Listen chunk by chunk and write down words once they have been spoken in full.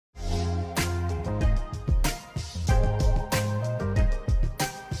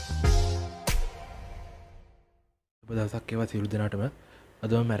දවසක් ඒවා සියලු දෙනාටම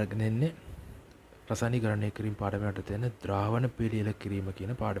අදම අරගෙන එන්නේ රසායනිකරණය කිරීම පාඩම යටතේ තියෙන ද්‍රාවණ පිළියෙල කිරීම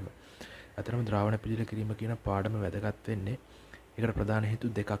කියන පාඩම. අතරම ද්‍රාවණ පිළියෙල කිරීම කියන පාඩම වැදගත් වෙන්නේ ඒකට ප්‍රධාන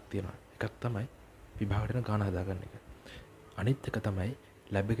හේතු දෙකක් තියෙනවා. එකක් තමයි විභාගයට යන ගාන හදාගන්න එක. අනිත් එක තමයි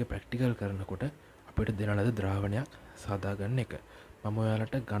ලැබ් එකේ ප්‍රැක්ටිකල් කරනකොට අපිට දෙන ලද ද්‍රාවණයක් සාදා ගන්න එක. මම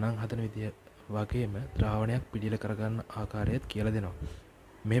ඔයාලට ගණන් හදන විදිය වගේම ද්‍රාවණයක් පිළියෙල කරගන්න ආකාරයත් කියලා දෙනවා.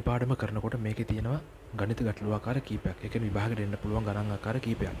 මේ පාඩම කරනකොට මේකේ තියෙනවා ගණිත ගැටලු ආකාර කීපයක්. ඒ කියන්නේ විභාගෙට එන්න පුළුවන් ගණන් ආකාර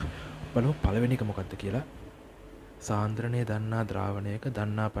කීපයක්. බලමු පළවෙනි එක මොකක්ද කියලා. සාන්ද්‍රණය දන්නා ද්‍රාවණයක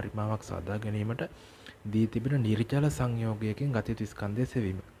දන්නා පරිමාවක් සාදා ගැනීමට දී තිබෙන නිර්ජල සංයෝගයකින් ගත යුතු ස්කන්ධය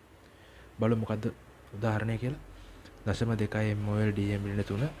සෙවීම. බලමු මොකද්ද උදාහරණය කියලා. 0.2 mol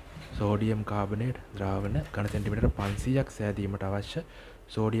DM3 සෝඩියම් කාබනේට් ද්‍රාවණ ඝන සෙන්ටිමීටර 500ක් සෑදීමට අවශ්‍ය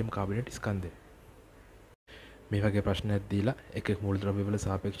සෝඩියම් කාබනේට් ස්කන්ධය. මේ වගේ ප්‍රශ්නයක් දීලා එක මූලද්‍රව්‍ය වල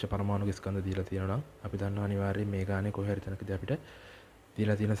සාපේක්ෂ පරමාණු ස්කන්ධ දීලා තියෙනවා නම් අපි දන්නවා අනිවාර්යයෙන් මේ ගානේ කොහේ හරි තැනකදී අපිට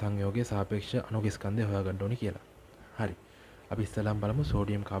දීලා තියෙන සංයෝගයේ සාපේක්ෂ අණු ස්කන්ධය හොයාගන්න ඕනි කියලා. හරි. අපි ඉස්සෙල්ලාම බලමු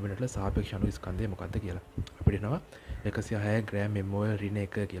සෝඩියම් කාබනේට් වල සාපේක්ෂ අණු ස්කන්ධය මොකක්ද කියලා. අපිට එනවා 106 ග්‍රෑම් mol ඍණ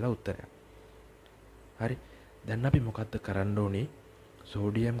 1 කියලා උත්තරයක්. හරි. දැන් අපි මොකද්ද කරන්න ඕනේ?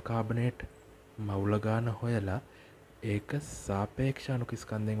 සෝඩියම් කාබනේට් මවුල ගාන හොයලා ඒක සාපේක්ෂ අණු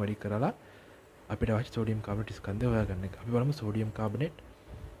ස්කන්ධයෙන් වැඩි කරලා අපිට අවශ්‍ය සෝඩියම් කාබනේට් ස්කන්ධය හොයාගන්න එක. අපි බලමු සෝඩියම් කාබනේට්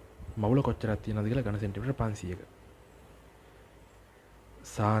මවුල කොච්චරක් තියෙනවද කියලා ඝන සෙන්ටිමීටර 500ක.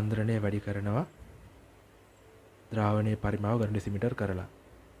 සාන්ද්‍රණය වැඩි කරනවා ද්‍රාවණයේ පරිමාව ඝන ඩෙසිමීටර් කරලා.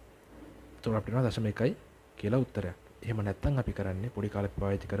 එතකොට අපිට එනවා 0.1 කියලා උත්තරයක්. එහෙම නැත්නම් අපි කරන්නේ පොඩි කාලේ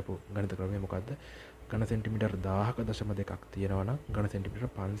පාවිච්චි කරපු ගණිත ක්‍රමය මොකද්ද? ඝන සෙන්ටිමීටර් 1000ක 0.2ක් තියෙනවා නම් ඝන සෙන්ටිමීටර්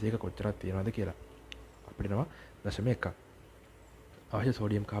 500ක කොච්චරක් තියෙනවද කියලා. අපිට එනවා 0.1ක්. අවශ්‍ය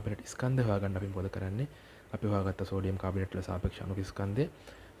සෝඩියම් කාබනේට් ස්කන්ධය හොයාගන්න අපි මොකද කරන්නේ? අපි හොයාගත්ත සෝඩියම් කාබනේට් වල සාපේක්ෂ අණු ස්කන්ධය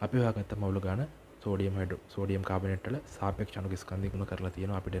අපි හොයාගත්ත මවුල ගාන සෝඩියම් කාබනේට් වල සාපේක්ෂ අණු ස්කන්ධය ගුණ කරලා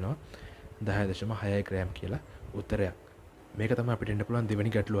තියෙනවා. අපිට එනවා 10.6 ග්‍රෑම් කියලා උත්තරයක්. මේක තමයි අපිට එන්න පුළුවන්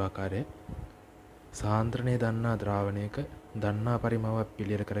දෙවෙනි ගැටලු ආකාරය. සාන්ද්‍රණය දන්නා ද්‍රාවණයක දන්නා පරිමාවක්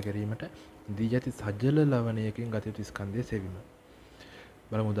පිළියෙල කර ගැනීමට දී ඇති සජල ලවණයකින් ගත යුතු ස්කන්ධය සෙවීම.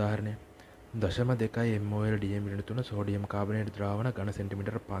 බලමු උදාහරණය. 0.2 mol DM3 සෝඩියම් කාබනේට් ද්‍රාවණ ඝන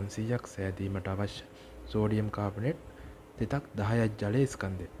සෙන්ටිමීටර 500ක් සෑදීමට අවශ්‍ය සෝඩියම් කාබනේට් තෙතක් 10ක් ජලයේ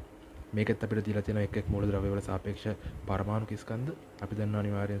ස්කන්ධය. මේකත් අපිට දීලා තියෙනවා එක් එක් මූලද්‍රව්‍ය වල සාපේක්ෂ පරමාණු ස්කන්ධ. අපි දන්නවා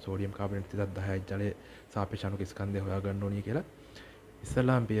අනිවාර්යෙන් සෝඩියම් කාබනේට් තෙතක් 10ක් ජලයේ සාපේක්ෂ අණු ස්කන්ධය හොයාගන්න ඕනි කියලා.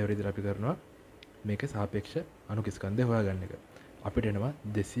 ඉස්සලාම් පියවර ඉදිරිය අපි කරනවා මේකේ සාපේක්ෂ අණු ස්කන්ධය හොයාගන්න එක. අපිට එනවා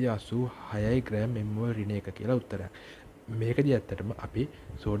 286 ග්‍රෑම් mol ඍණ 1 කියලා උත්තරයක්. මේකදී ඇත්තටම අපි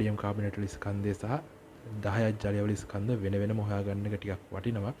සෝඩියම් කාබනේට් වල ස්කන්ධය සහ 10ක් ජලය වල ස්කන්ධ වෙන වෙනම හොයාගන්න එක ටිකක්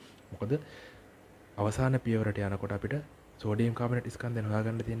වටිනවා. මොකද අවසාන පියවරට යනකොට අපිට සෝඩියම් කාබනේට් ස්කන්ධය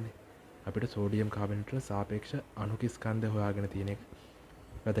හොයාගන්න තියෙන්නේ. අපිට සෝඩියම් කාබනේට් වල සාපේක්ෂ අණු ස්කන්ධය හොයාගෙන තියෙන එක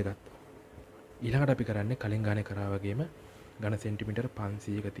වැදගත්. ඊළඟට අපි කරන්නේ කලින් ගානේ කරා වගේම ඝන සෙන්ටිමීටර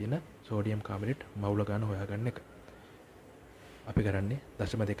 500ක තියෙන සෝඩියම් කාබනේට් මවුල ගාන හොයාගන්න එක. අපි කරන්නේ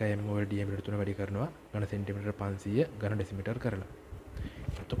 0.2 mol DM3 වැඩි කරනවා ඝන සෙන්ටිමීටර 500 ඝන ඩෙසිමීටර් කරලා.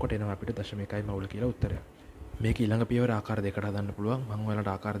 එතකොට එනවා අපිට 0.1 මවුල කියලා උත්තරයක්. මේක ඊළඟ පියවර ආකාර දෙකකට හදන්න පුළුවන්. මම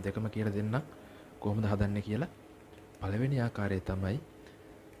ඔයාලට ආකාර දෙකම කියලා දෙන්නම් කොහොමද හදන්නේ කියලා. පළවෙනි ආකාරය තමයි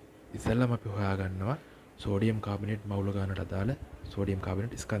ඉස්සෙල්ලාම අපි හොයාගන්නවා සෝඩියම් කාබනේට් මවුල ගානට අදාළ සෝඩියම්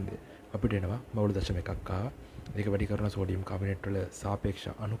කාබනේට් ස්කන්ධය. අපිට එනවා මවුල 0.1ක් ආවා. ඒක වැඩි කරන සෝඩියම් කාබනේට් වල සාපේක්ෂ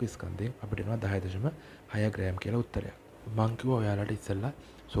අණු ස්කන්ධයෙන් අපිට එනවා 10.6 ග්‍රෑම් කියලා උත්තරයක්. මං කිව්වා ඔයාලට ඉස්සෙල්ලා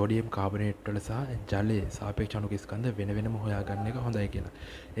සෝඩියම් කාබනේට් වල සහ ජලයේ සාපේක්ෂ අණු ස්කන්ධ වෙන වෙනම හොයාගන්න එක හොඳයි කියලා.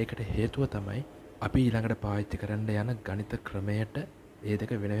 ඒකට හේතුව තමයි අපි ඊළඟට පාවිච්චි කරන්න යන ගණිත ක්‍රමයට ඒ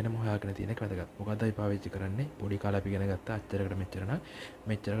දෙක වෙන වෙනම හොයාගෙන තියෙන එක වැදගත්. මොකද්ද අපි පාවිච්චි කරන්නේ? පොඩි කාලේ අපි ඉගෙන ගත්ත අච්චරකට මෙච්චර නම්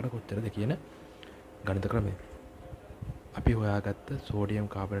මෙච්චරකට කොච්චරද කියන ගණිත ක්‍රමය. අපි හොයාගත්ත සෝඩියම්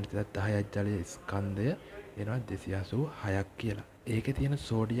කාබනේට් 10ක් ජලයේ ස්කන්ධය එනවා 286ක් කියලා. ඒකේ තියෙන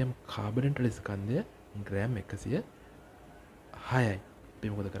සෝඩියම් කාබනේට් වල ස්කන්ධය ග්‍රෑම් 106යි. අපි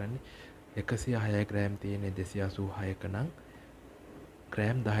මොකද කරන්නේ? 106 ග්‍රෑම් තියෙන 286ක නම්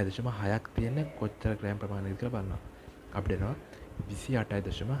ග්‍රෑම් 10.6ක් තියෙන කොච්චර ග්‍රෑම් ප්‍රමාණයද කියලා බලනවා. අපිට එනවා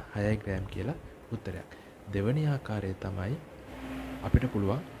 28.6 ග්‍රෑම් කියලා උත්තරයක්. දෙවැනි ආකාරය තමයි අපිට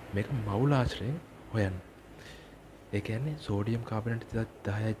පුළුවන් මේක මවුල ආශ්‍රයෙන් හොයන්න. ඒ කියන්නේ සෝඩියම් කාබනේට්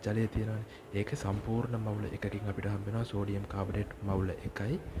 10ක් ජලයේ තියෙනවානේ. ඒකේ සම්පූර්ණ මවුල එකකින් අපිට හම්බ වෙනවා සෝඩියම් කාබනේට් මවුල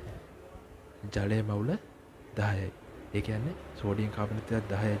 1යි ජලයේ මවුල 10යි. ඒ කියන්නේ සෝඩියම් කාබනේට්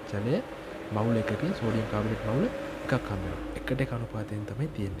 10ක් ජලයේ මවුල එකකින් සෝඩියම් කාබනේට් මවුල එකක් හම්බ වෙනවා. එකට එක අනුපාතයෙන් තමයි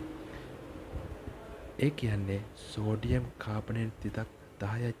තියෙන්නේ. ඒ කියන්නේ සෝඩියම් කාබනේට්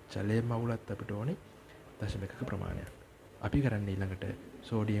 10ක් ජලයේ මවුලත් අපිට ඕනේ 0.1ක ප්‍රමාණයක්. අපි කරන්නේ ඊළඟට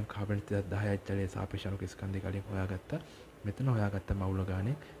සෝඩියම් කාබනේට් 10යි ජලයේ සාපේක්ෂ අණු ස්කන්ධය කලින් හොයාගත්තා. මෙතන හොයාගත්ත මවුල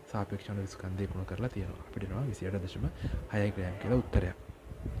ගානේ සාපේක්ෂ අණු ස්කන්ධය ගුණ කරලා තියෙනවා. අපිට එනවා 28.6 ග්‍රෑම් කියලා උත්තරයක්.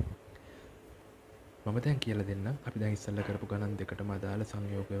 මම දැන් කියලා දෙන්නම් අපි දැන් ඉස්සෙල්ලා කරපු ගණන් දෙකටම අදාළ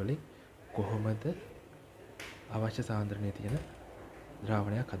සංයෝග වලින් කොහොමද අවශ්‍ය සාන්ද්‍රණයේ තියෙන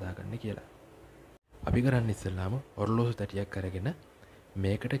ද්‍රාවණයක් හදාගන්නේ කියලා. අපි කරන්නේ ඉස්සෙල්ලාම ඔරලෝසු තැටියක් අරගෙන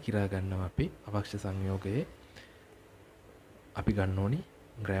මේකට කිරා ගන්නවා අපි අවශ්‍ය සංයෝගයේ අපි ගන්න ඕනි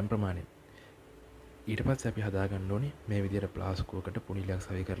ග්‍රෑම් ප්‍රමාණය. ඊට පස්සේ අපි හදා ගන්න ඕනි මේ විදිහට ප්ලාස්කුවකට පුනිලයක්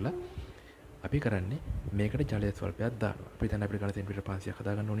සවි කරලා අපි කරන්නේ මේකට ජලය ස්වල්පයක් දානවා. අපි දැන් අපිට ගන්න සෙන්ටිමීටර් 500ක්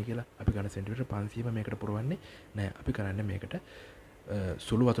හදා ගන්න ඕනි කියලා. අපි ගන්න සෙන්ටිමීටර් 500ම මේකට පුරවන්නේ නැහැ. අපි කරන්නේ මේකට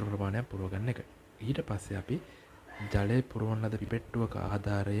සුළු වතුර ප්‍රමාණයක් පුරව ගන්න එක. ඊට පස්සේ අපි ජලය පුරවන ලද පිපෙට්ටුවක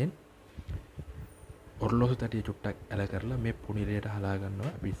ආධාරයෙන් ඔරලෝසු තටිය චුට්ටක් ඇල කරලා මේ පුනිලයට හලා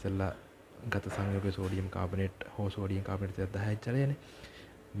ගන්නවා. අපි ඉස්සෙල්ලා ගත සංයෝගයේ සෝඩියම් කාබනේට් හෝ සෝඩියම් කාබනේට් 10යි ජලයනේ.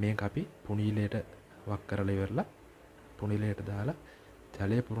 මේක අපි පුනිලයට වක් කරලා ඉවරලා පුනිලයට දාලා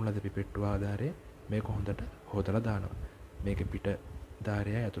ජලය පුරන ලද පිපෙට්ටුව ආධාරයෙන් මේක හොඳට හොදලා දානවා. මේකේ පිට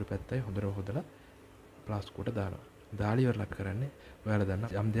ධාරයයි අතුරු පැත්තයි හොඳට හොදලා ප්ලාස්කුවට දානවා. දාලා ඉවරලා අපි කරන්නේ ඔයාලා දන්න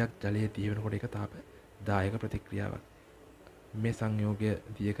යම් දෙයක් ජලයේ තිය වෙනකොට ඒක තාප දායක ප්‍රතික්‍රියාවක්. මේ සංයෝගය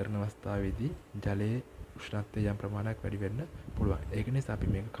දිය කරන අවස්ථාවේදී ජලයේ උෂ්ණත්වය යම් ප්‍රමාණයක් වැඩි වෙන්න පුළුවන්. ඒක නිසා අපි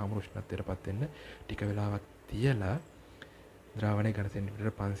මේක කාමර උෂ්ණත්වයටපත් වෙන්න ටික වෙලාවක් තියලා ද්‍රාවණය ඝන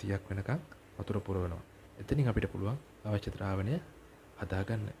සෙන්ටිමීටර 500ක් වෙනකන් වතුර පුරවනවා. එතනින් අපිට පුළුවන් අවශ්‍ය ද්‍රාවණය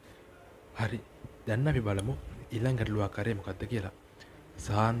හදාගන්න. හරි. දැන් අපි බලමු ඊළඟ ගැටලුව ආකාරය මොකක්ද කියලා.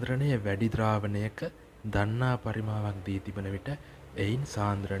 සාන්ද්‍රණය වැඩි ද්‍රාවණයක දන්නා පරිමාවක් දී තිබෙන විට එයින්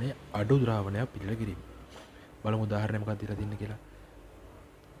සාන්ද්‍රණය අඩු ද්‍රාවණයක් පිළිල කිරීම. බලමු උදාහරණයක් මොකක්ද දීලා තින්නේ කියලා.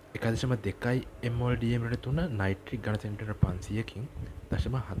 1.2 mol dm3 නයිට්‍රික් ඝන සෙන්ටිමීටර 500කින්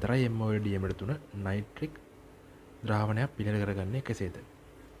 0.4 mol dm3 නයිට්‍රික් ද්‍රාවණයක් පිළිල කරගන්නේ කෙසේද?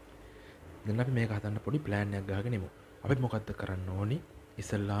 දැන් අපි මේක හදන්න පොඩි ප්ලෑන් එකක් ගහගෙන ඉමු. අපි මොකද්ද කරන්න ඕනි?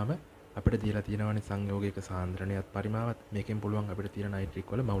 ඉස්සල්ලාම අපිට දීලා තියෙනවානේ සංයෝගයක සාන්ද්‍රණයත් පරිමාවත්. මේකෙන් පුළුවන් අපිට තියෙන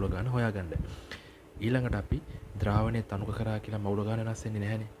නයිට්‍රික් වල මවුල ගාන හොයාගන්න. ඊළඟට අපි ද්‍රාවණය තනුක කරා කියලා මවුල ගාන වෙනස් වෙන්නේ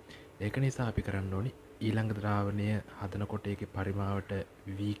නැහැනේ. ඒක නිසා අපි කරන්න ඕනි ඊළඟ ද්‍රාවණය හදනකොට ඒකේ පරිමාවට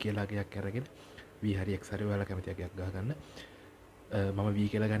v කියලා ගයක් අරගෙන v හරි x හරි ඔයාලා කැමති එකක් ගහගන්න. මම v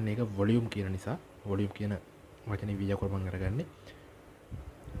කියලා ගන්න එක වොලියුම් කියන නිසා වොලියුම් කියන වචනේ v යකෝ මම අරගන්නේ.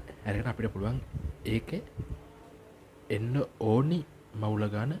 අරගෙන අපිට පුළුවන් ඒකේ එන්න ඕනි මවුල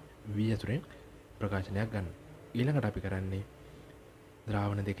ගාන v ඇතුලෙන් ප්‍රකාශනයක් ගන්න. ඊළඟට අපි කරන්නේ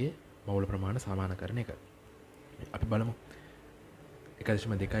ද්‍රාවණ දෙකේ මවුල ප්‍රමාණය සමාන කරන එක. අපි බලමු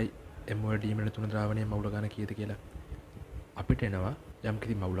 1.2 mol dm3 ද්‍රාවණයේ මවුල ගාන කීයද කියලා. අපිට එනවා යම්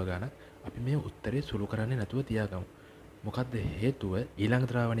කිසි මවුල ගානක්. අපි මේ උත්තරේ සුළු කරන්නේ නැතුව තියාගමු. මොකද්ද හේතුව? ඊළඟ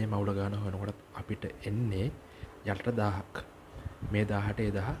ද්‍රාවණයේ මවුල ගාන හොයනකොට අපිට එන්නේ යටට 1000ක්. මේ 1000ට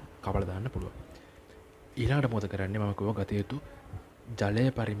ඒ 1000 කපලා දාන්න පුළුවන්. ඊළඟට මොකද කරන්නේ? මම කිව්වා ගත යුතු ජලය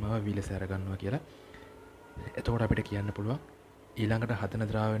පරිමාව v ලෙස අරගන්නවා කියලා. එතකොට අපිට කියන්න පුළුවන් ඊළඟට හදන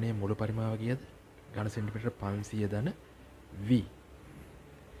ද්‍රාවණයේ මුළු පරිමාව කීයද? ඝන සෙන්ටිමීටර 500 දන v.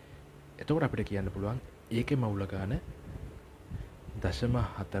 එතකොට අපිට කියන්න පුළුවන් ඒකේ මවුල ගාන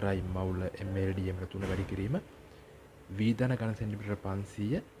 0.4 මවුල ml dm3 වැඩි කිරීම v දන ඝන සෙන්ටිමීටර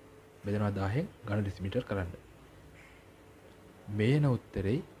 500 බෙදනවා 10න් ඝන ඩෙසිමීටර් කරන්න. මේන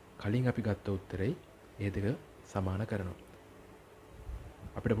උත්තරේ කලින් අපි ගත්ත උත්තරේ ඒ දෙක සමාන කරනවා.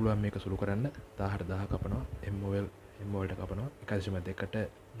 අපිට පුළුවන් මේක සුළු කරන්න 1000ට 1000 කපනවා mol ට කපනවා 1.2ට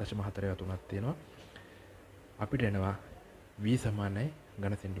 0.4 තුනක් තියෙනවා. අපිට එනවා v සමානයි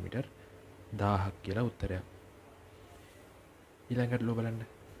ඝන සෙන්ටිමීටර් 1000ක් කියලා උත්තරයක්. ඊළඟට ලෝ බලන්න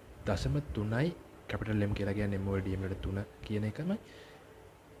 0.3යි කැපිටල් M කියලා කියන්නේ mol dm3 කියන එකම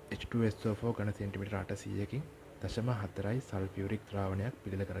H2SO4 ඝන සෙන්ටිමීටර 800කින් 0.4යි සල්ෆියුරික් ද්‍රාවණයක්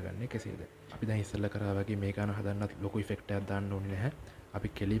පිළිල කරගන්නේ කෙසේද? අපි දැන් ඉස්සෙල්ලා කරා වගේ මේ ගාන හදන්නත් ලොකු ඉෆෙක්ට් එකක් දාන්න ඕනේ නැහැ. අපි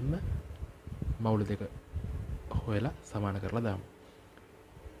කෙලින්ම මවුල දෙක හොයලා සමාන කරලා දාමු.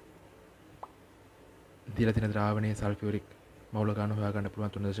 දීලා තියෙන ද්‍රාවණයේ සල්ෆියුරික් මවුල ගාන හොයාගන්න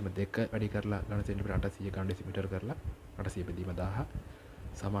පුළුවන් 3.2 වැඩි කරලා ඝන සෙන්ටිමීටර 800 ඝන ඩෙසිමීටර කරලා 800 බෙදීම 1000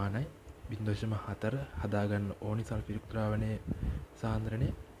 සමානයි 0.4 හදාගන්න ඕනි සල්ෆියුරික් ද්‍රාවණයේ සාන්ද්‍රණය.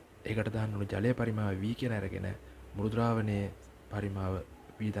 ඒකට දාන්න ඕන ජලයේ පරිමාව v කියන අරගෙන මුළු ද්‍රාවණයේ පරිමාව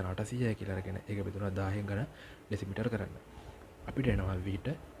v දන 800යි කියලා අරගෙන ඒක බෙදුණා 1000න් ඝන ඩෙසිමීටර කරන්න. අපිට එනවා v ට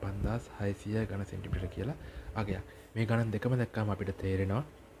 5600 ඝන සෙන්ටිමීටර කියලා අගයක්. මේ ගණන් දෙකම දැක්කම අපිට තේරෙනවා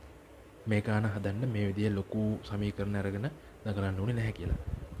මේ ගාන හදන්න මේ විදිහේ ලොකු සමීකරණ අරගෙන දඟලන්න ඕනේ නැහැ කියලා.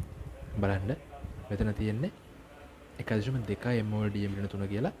 බලන්න මෙතන තියෙන්නේ 1.2 mol dm3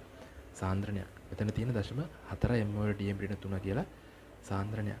 කියලා සාන්ද්‍රණයක්. මෙතන තියෙන 0.4 mol dm3 කියලා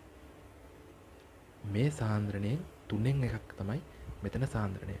සාන්ද්‍රණයක්. මේ සාන්ද්‍රණයෙන් 3න් එකක් තමයි මෙතන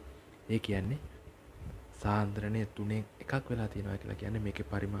සාන්ද්‍රණය. ඒ කියන්නේ සාන්ද්‍රණය 3න් එකක් වෙලා තියෙනවා කියලා කියන්නේ මේකේ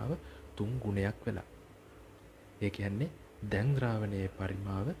පරිමාව 3 ගුණයක් වෙලා. ඒ කියන්නේ දැන් ද්‍රාවණයේ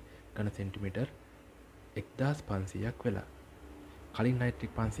පරිමාව ඝන සෙන්ටිමීටර් 1500ක් වෙලා. කලින්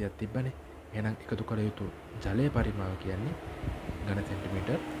නයිට්‍රික් 500ක් තිබ්බනේ. එහෙනම් එකතු කළ යුතු ජලයේ පරිමාව කියන්නේ ඝන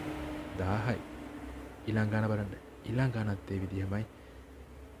සෙන්ටිමීටර් 1000යි. ඊළඟ ගාන බලන්න. ඊළඟ ගානත් ඒ විදිහමයි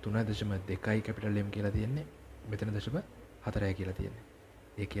 3.2යි කැපිටල් M කියලා තියෙන්නේ. මෙතන 0.4යි කියලා තියෙන්නේ.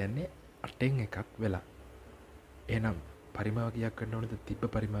 ඒ කියන්නේ 8න් එකක් වෙලා. එහෙනම් පරිමාව කීයක් වෙන්න ඕනද? තිබ්බ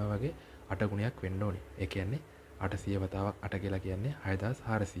පරිමාව වගේ 8 ගුණයක් වෙන්න ඕනේ. ඒ කියන්නේ 800 වතාවක් 8 කියලා කියන්නේ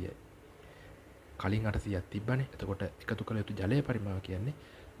 6400යි. කලින් 800ක් තිබ්බනේ. එතකොට එකතු කළ යුතු ජලයේ පරිමාව කියන්නේ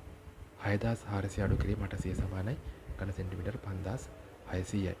 6400 අඩු කිරීම 800 සමානයි ඝන සෙන්ටිමීටර්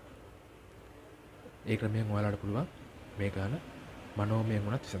 5600යි. ඒ ක්‍රමයෙන් ඔයාලට පුළුවන් මේ ගාන මනෝමයෙන්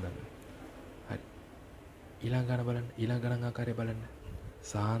වුණත් විසඳන්න. හරි. ඊළඟ ගාන බලන්න. ඊළඟ ගණන් ආකාරය බලන්න.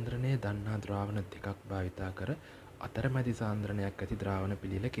 සාන්ද්‍රණයේ දන්නා ද්‍රාවණ දෙකක් භාවිතා කර අතරමැදි සාන්ද්‍රණයක් ඇති ද්‍රාවණ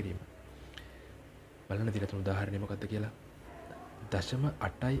පිළිල කිරීම. බලන්න දිලා තුන උදාහරණය මොකක්ද කියලා.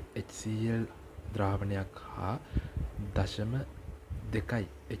 0.8යි HCl ද්‍රාවණයක් හා 0.2යි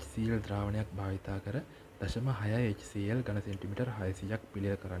HCl ද්‍රාවණයක් භාවිතා කර 0.6යි HCl ඝන සෙන්ටිමීටර් 600ක්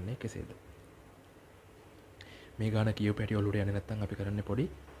පිළිල කරන්නේ කෙසේද? මේ ගාන කියූප හැටි ඔලුවට යන්නේ නැත්නම් අපි කරන්නේ පොඩි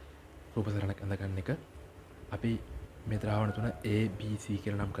රූප සරණක් අඳගන්න එක. අපි මේ ද්‍රාවණ තුන A B C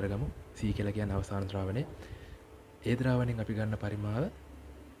කියලා නම් කරගමු. C කියලා කියන්නේ අවසාන ද්‍රාවණය. ඒ ද්‍රාවණයෙන් අපි ගන්න පරිමාව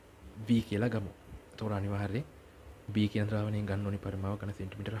V කියලා ගමු. එතකොට අනිවාර්යයෙන් B කියන ද්‍රාවණයෙන් ගන්න ඕනි පරිමාව ඝන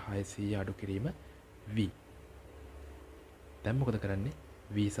සෙන්ටිමීටර් 600 අඩු කිරීම V. දැන් මොකද කරන්නේ?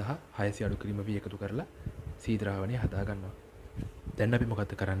 V සහ 600 අඩු කිරීම V එකතු කරලා C ද්‍රාවණය හදා ගන්නවා. දැන් අපි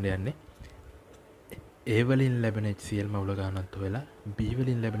මොකද කරන්න යන්නේ? A වලින් ලැබෙන HCl මවුල ගානත් හොයලා B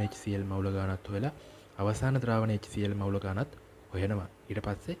වලින් ලැබෙන HCl මවුල ගානත් හොයලා අවසාන ද්‍රාවණ HCl මවුල ගානත් හොයනවා. ඊට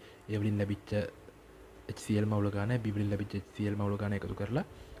පස්සේ A වලින් ලැබිච්ච HCl මවුල ගානයි B වලින් ලැබිච්ච HCl මවුල ගාන එකතු කරලා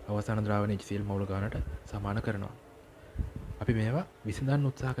අවසාන ද්‍රාවණ HCl මවුල ගානට සමාන කරනවා. අපි මේවා විසඳන්න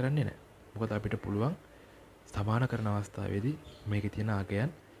උත්සාහ කරන්නේ නැහැ. මොකද අපිට පුළුවන් සමාන කරන අවස්ථාවේදී මේකේ තියෙන ආගයන්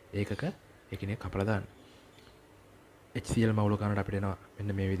ඒකක එකිනෙක කපලා දාන්න. HCl මවුල ගානට අපිට එනවා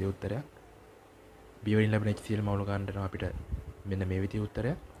මෙන්න මේ විදිහේ උත්තරයක්. B වලින් ලැබෙන HCl මවුල ගානට එනවා අපිට මෙන්න මේ විදිහේ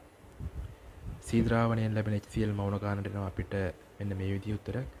උත්තරයක්. C ද්‍රාවණයෙන් ලැබෙන HCl මවුල ගානට එනවා අපිට මෙන්න මේ විදිහේ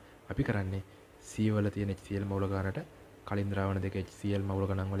උත්තරයක්. අපි කරන්නේ C වල තියෙන HCl මවුල ගානට කලින් ද්‍රාවණ දෙක HCl මවුල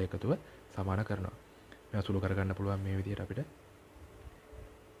ගණන් වල එකතුව සමාන කරනවා. මේවා සුළු කරගන්න පුළුවන් මේ විදිහට අපිට.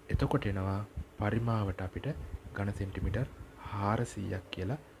 එතකොට එනවා පරිමාවට අපිට ඝන සෙන්ටිමීටර් 400ක්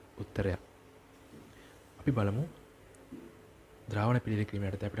කියලා උත්තරයක්. අපි බලමු ද්‍රාවණ පිළිල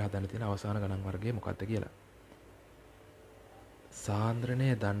ක්‍රියාවට අපිට හදන්න තියෙන අවසාන ගණන් වර්ගය මොකක්ද කියලා. සාන්ද්‍රණය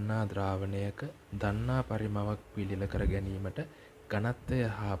දන්නා ද්‍රාවණයක දන්නා පරිමාවක් පිළිල කර ගැනීමට ඝනත්වය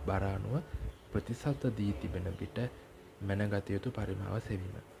හා බර අණුව ප්‍රතිශත දී තිබෙන විට මැනගත යුතු පරිමාව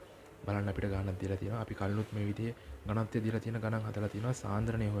සෙවීම. බලන්න අපිට ගණන් දීලා තියෙනවා. අපි කලිනුත් මේ විදිහේ ගණන්ත්‍ය දීලා තියෙන ගණන් හදලා තියෙනවා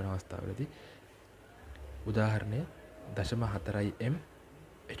සාන්ද්‍රණය හොයන අවස්ථාවලදී. උදාහරණය 0.4යි M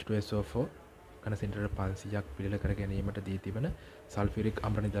H2SO4 ඝන සෙන්ටිමීටර් 500ක් පිළිල කර ගැනීමට දී තිබෙන සල්ෆියුරික්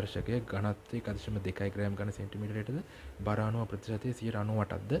අම්ල නිදර්ශකයේ ඝනත්වය 1.2 ග්‍රෑම් ඝන සෙන්ටිමීටරයටද බර අණුව ප්‍රතිශතය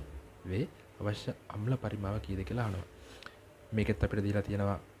 98ක්ද වේ. අවශ්‍ය අම්ල පරිමාව කීයද කියලා අහනවා. මේකෙත් අපිට දීලා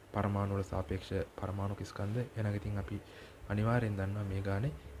තියෙනවා පරමාණු වල සාපේක්ෂ පරමාණු ස්කන්ධ. එහෙනම් ඉතින් අපි අනිවාර්යෙන් දන්නවා මේ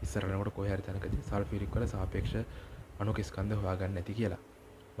ගානේ ඉස්සරහට කොහේ හරි තැනකදී සල්ෆියුරික් වල සාපේක්ෂ අණු ස්කන්ධ හොයාගන්න ඇති කියලා.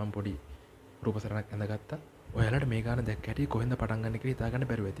 මම පොඩි රූප සරණක් ඇඳගත්තා. ඔයාලට මේ ගාන දැක්ක හැටි කොහෙන්ද පටන් ගන්න කියලා හිතා ගන්න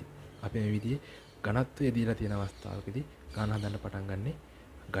බැරුව ඇති. අපි මේ විදිහේ ඝනත්වය දීලා තියෙන අවස්ථාවකදී ගාන හදන්න පටන් ගන්නෙ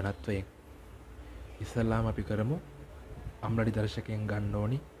ඝනත්වයෙන්. ඉස්සල්ලාම අපි කරමු අම්ල නිදර්ශකයෙන් ගන්න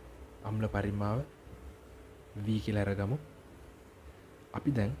ඕනි අම්ල පරිමාව V කියලා අරගමු.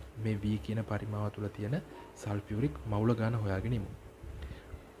 අපි දැන් මේ V කියන පරිමාව තුල තියෙන සල්ෆියුරික් මවුල ගාන හොයාගෙන ඉමු.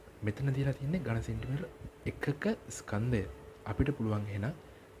 මෙතන දීලා තියෙන්නේ ඝන සෙන්ටිමීටර් එකක ස්කන්ධය. අපිට පුළුවන් එහෙනම්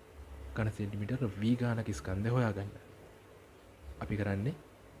ඝන සෙන්ටිමීටර් V ගානක ස්කන්ධය හොයාගන්න. අපි කරන්නේ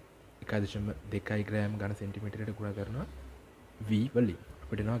 1.2 ග්‍රෑම් ඝන සෙන්ටිමීටරයට ගුණ කරනවා V වලින්.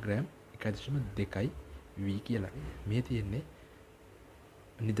 අපිට එනවා ග්‍රෑම් 1.2යි V කියලා. මේ තියෙන්නේ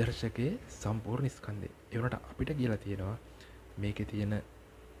නිදර්ශකයේ සම්පූර්ණ ස්කන්ධය. ඒ වුණාට අපිට කියලා තියෙනවා මේකේ තියෙන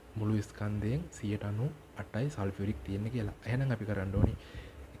මුළු ස්කන්ධයෙන් 98යි සල්ෆියුරික් තියෙන්නේ කියලා. එහෙනම් අපි කරන්න ඕනි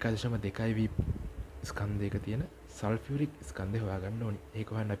 1.2 V ස්කන්ධයක තියෙන සල්ෆියුරික් ස්කන්ධය හොයාගන්න ඕනි. ඒක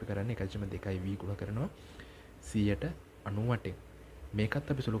හොයන්න අපි කරන්නේ 1.2 V ගුණ කරනවා 98න්.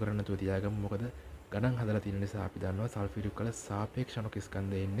 මේකත් අපි සුළු කරන්න නැතුව තියාගමු. මොකද ගණන් හදලා තියෙන නිසා අපි දන්නවා සල්ෆියුරික් වල සාපේක්ෂ අණු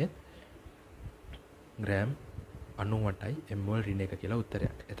ස්කන්ධය එන්නේ ග්‍රෑම් 98යි mol ඍණ 1 කියලා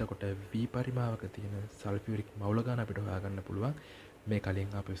උත්තරයක්. එතකොට v පරිමාවක තියෙන සල්ෆියුරික් මවුල ගාන අපිට හොයාගන්න පුළුවන් මේ කලින්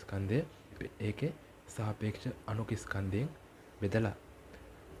ආපු ස්කන්ධය ඒකේ සාපේක්ෂ අණුක ස්කන්ධයෙන් බෙදලා.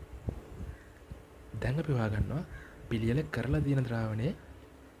 දැන් අපි හොයාගන්නවා පිළියෙල කරලා තියෙන ද්‍රාවණයේ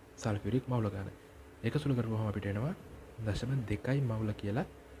සල්ෆියුරික් මවුල ගාන. ඒක සුළු කරපුවම අපිට එනවා 0.2 මවුල කියලා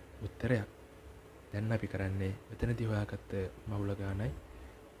උත්තරයක්. දැන් අපි කරන්නේ මෙතනදී හොයාගත්ත මවුල ගානයි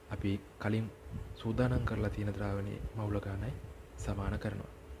අපි කලින් සූදානම් කරලා තියෙන ද්‍රාවණයේ මවුල ගානයි සමාන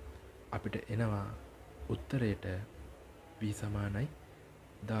කරනවා. අපිට එනවා උත්තරයට v සමානයි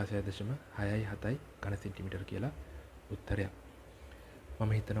 16.67 ඝන සෙන්ටිමීටර කියලා උත්තරයක්.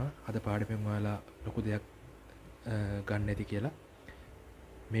 මම හිතනවා අද පාඩමෙන් ඔයාලා ලොකු දෙයක් ගන්න ඇති කියලා.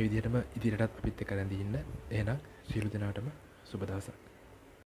 මේ විදිහටම ඉදිරියටත් අපිත් එක්ක රැඳී ඉන්න. එහෙනම් සියලු දෙනාටම සුබ දවසක්.